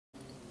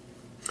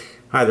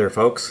Hi there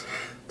folks.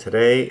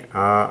 Today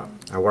I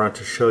wanted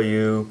to show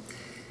you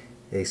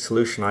a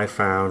solution I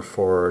found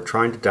for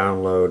trying to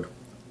download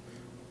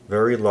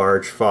very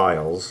large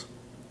files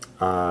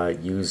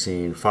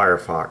using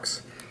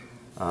Firefox.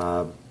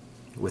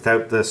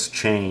 Without this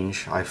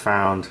change, I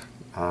found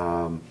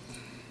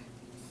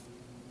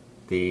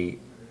the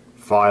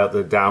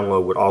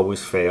download would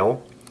always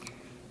fail,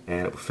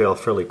 and it would fail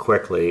fairly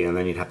quickly, and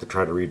then you'd have to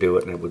try to redo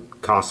it and it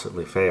would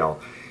constantly fail.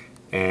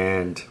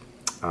 And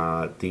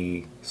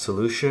the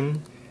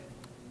solution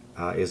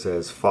is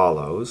as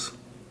follows.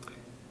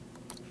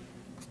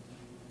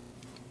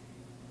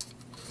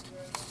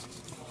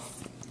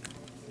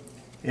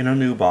 In a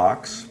new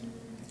box,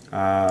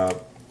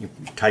 you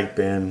type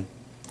in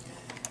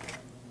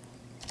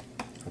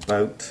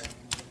about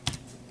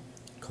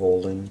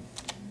config,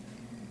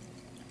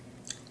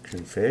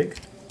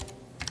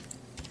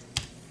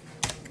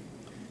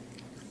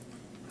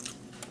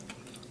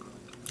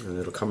 and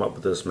it'll come up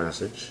with this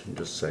message, and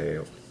just say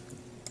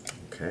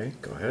okay,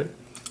 go ahead.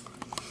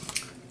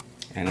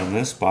 And in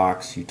this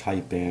box you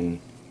type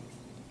in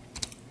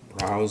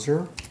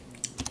browser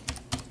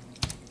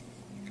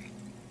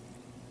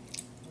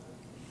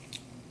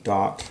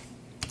dot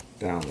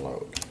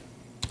download.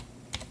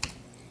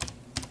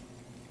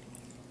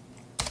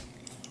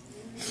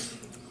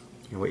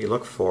 And what you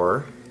look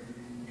for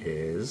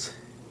is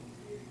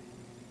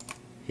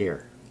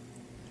here.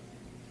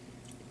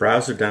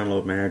 Browser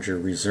download manager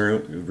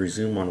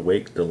resume on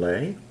wait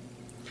delay,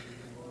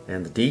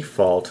 and the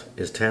default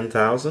is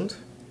 10,000.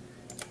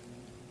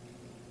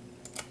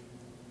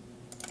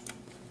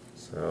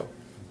 So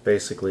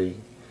basically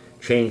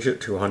change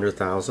it to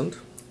 100,000.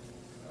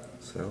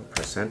 So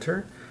press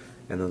enter,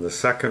 and then the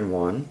second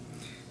one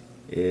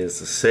is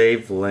the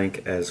save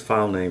link as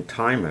file name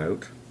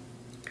timeout.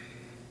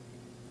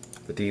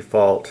 The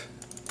default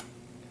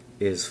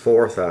is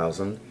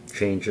 4,000,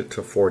 change it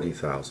to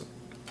 40,000.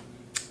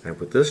 And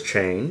with this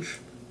change,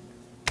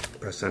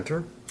 press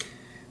enter.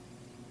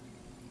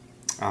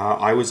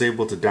 I was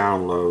able to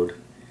download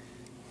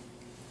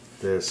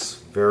this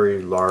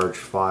very large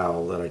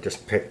file that I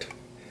just picked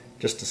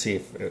just to see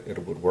if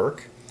it would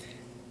work.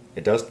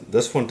 It does.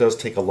 This one does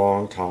take a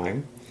long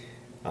time,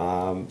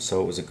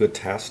 so it was a good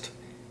test,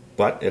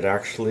 but it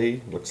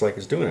actually looks like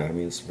it's doing it. I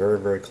mean, it's very,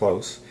 very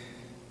close.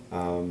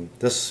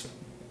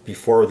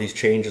 Before these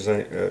changes,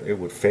 it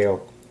would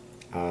fail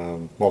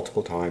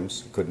multiple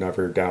times. Could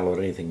never download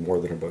anything more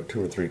than about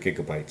 2 or 3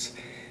 gigabytes.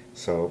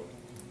 So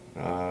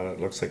it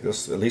looks like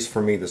this, at least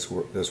for me, this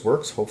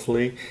works.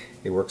 Hopefully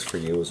it works for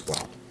you as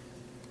well.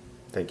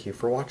 Thank you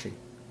for watching.